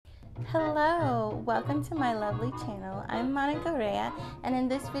Hello, welcome to my lovely channel. I'm Rhea, and in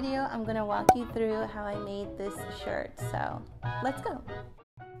this video I'm going to walk you through how I made this shirt. So let's go.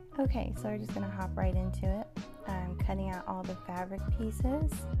 Okay, so we're just going to hop right into it. I'm cutting out all the fabric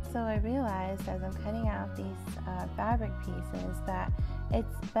pieces. So I realized as I'm cutting out these fabric pieces that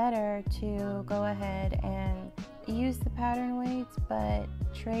it's better to go ahead and use the pattern weights, but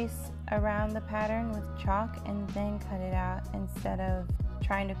trace around the pattern with chalk and then cut it out instead of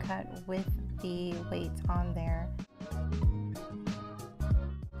trying to cut with the weights on there.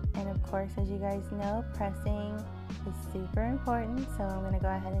 And of course, as you guys know, pressing is super important, so I'm going to go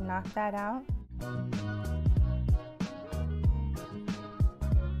ahead and knock that out.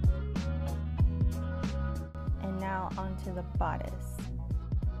 And now onto the bodice.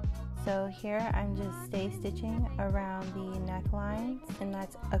 So here I'm just stay stitching around the necklines, and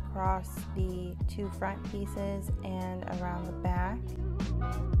that's across the two front pieces and around the back.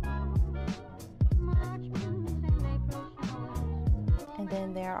 And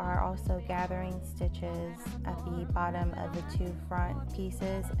then there are also gathering stitches at the bottom of the two front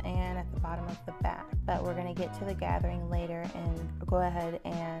pieces and at the bottom of the back. But we're going to get to the gathering later and go ahead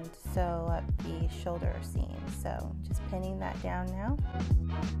and sew up the shoulder seams. So just pinning that down now.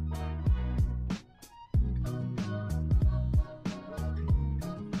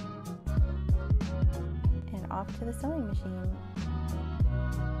 And off to the sewing machine.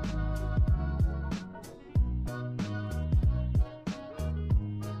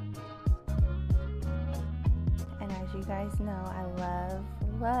 You guys know I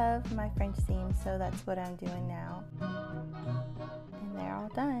love my French seams, so that's what I'm doing now. And they're all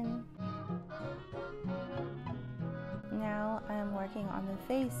done. Now I'm working on the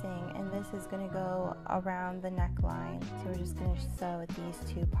facing, and this is going to go around the neckline. So we're just going to sew these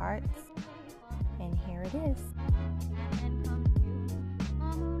two parts, and here it is.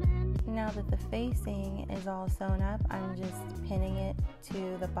 Now that the facing is all sewn up, I'm just pinning it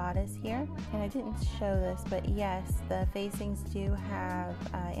to the bodice here. And I didn't show this, but yes, the facings do have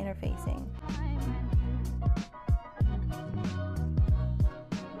interfacing.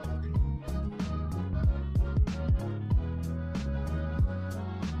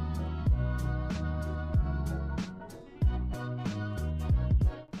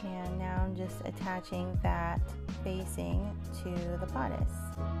 And now I'm just attaching that facing to the bodice.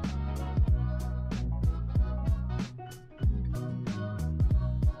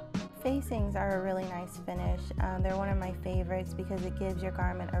 Facings are a really nice finish. They're one of my favorites because it gives your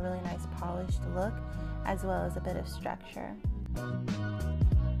garment a really nice polished look as well as a bit of structure.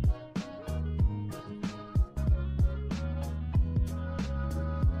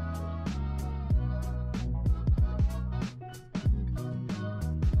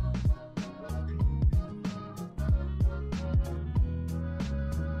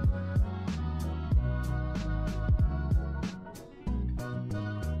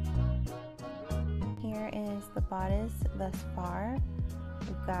 The bodice thus far.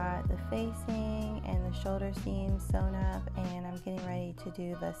 We've got the facing and the shoulder seams sewn up, and I'm getting ready to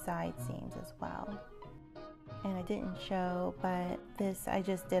do the side seams as well. And I didn't show, but this I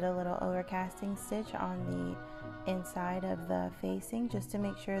just did a little overcasting stitch on the inside of the facing just to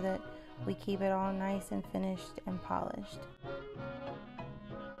make sure that we keep it all nice and finished and polished.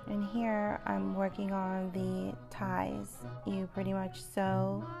 And here I'm working on the ties. You pretty much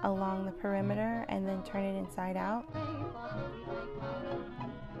sew along the perimeter and then turn it inside out.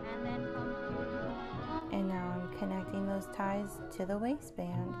 And now I'm connecting those ties to the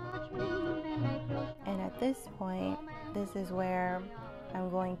waistband. And at this point, this is where I'm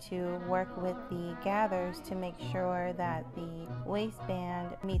going to work with the gathers to make sure that the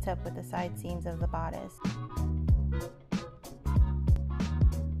waistband meets up with the side seams of the bodice.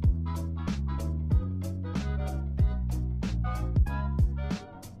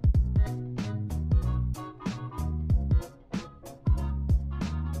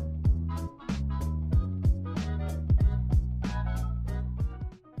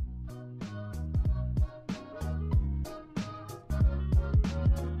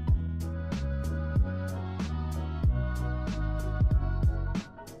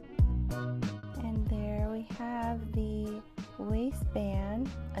 The waistband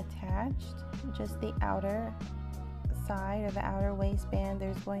attached, just the outer side of the outer waistband.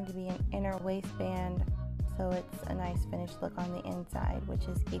 There's going to be an inner waistband, so it's a nice finished look on the inside, which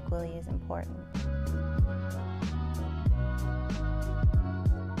is equally as important.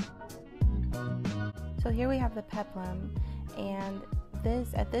 So here we have the peplum, and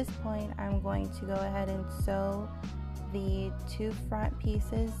at this point I'm going to go ahead and sew the two front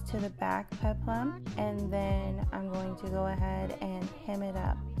pieces to the back peplum, and then I'm going to go ahead and hem it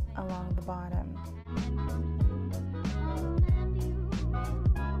up. along the bottom.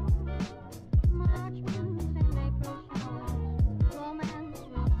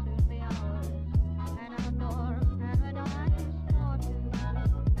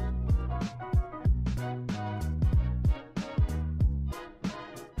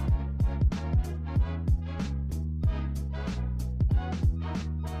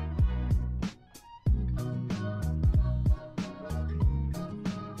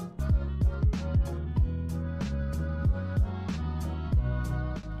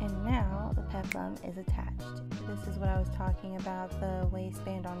 Peplum is attached. This is what I was talking about, the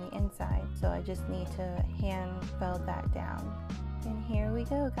waistband on the inside. So I just need to hand felt that down. And here we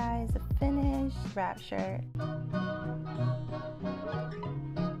go, guys, the finished wrap shirt.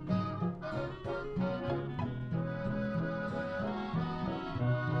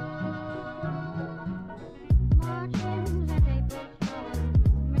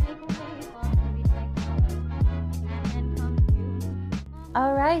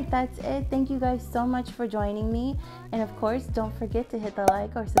 Alright, that's it. Thank you guys so much for joining me. And of course, don't forget to hit the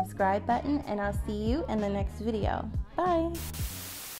like or subscribe button, and I'll see you in the next video. Bye!